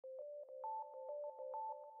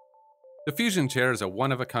The Fusion chair is a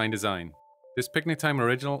one-of-a-kind design. This Picnic Time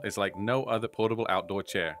original is like no other portable outdoor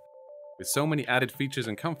chair. With so many added features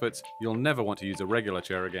and comforts, you'll never want to use a regular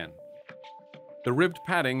chair again. The ribbed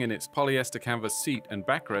padding in its polyester canvas seat and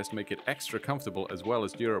backrest make it extra comfortable as well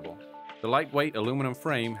as durable. The lightweight aluminum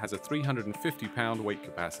frame has a 350-pound weight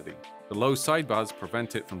capacity. The low sidebars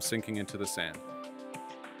prevent it from sinking into the sand.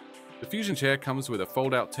 The Fusion chair comes with a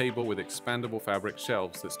fold-out table with expandable fabric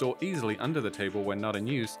shelves that store easily under the table when not in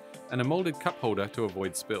use, and a molded cup holder to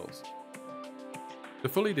avoid spills. The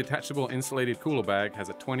fully detachable insulated cooler bag has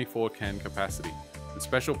a 24 can capacity, with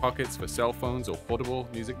special pockets for cell phones or portable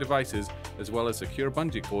music devices, as well as secure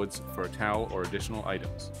bungee cords for a towel or additional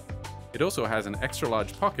items. It also has an extra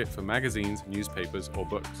large pocket for magazines, newspapers, or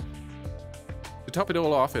books. To top it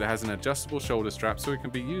all off, it has an adjustable shoulder strap so it can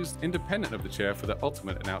be used independent of the chair for the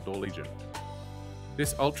ultimate in outdoor leisure.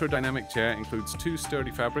 This ultra-dynamic chair includes 2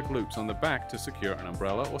 sturdy fabric loops on the back to secure an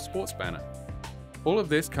umbrella or sports banner. All of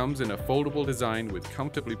this comes in a foldable design with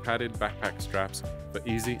comfortably padded backpack straps for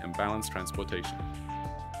easy and balanced transportation.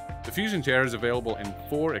 The Fusion chair is available in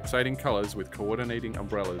 4 exciting colors with coordinating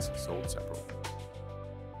umbrellas sold separately.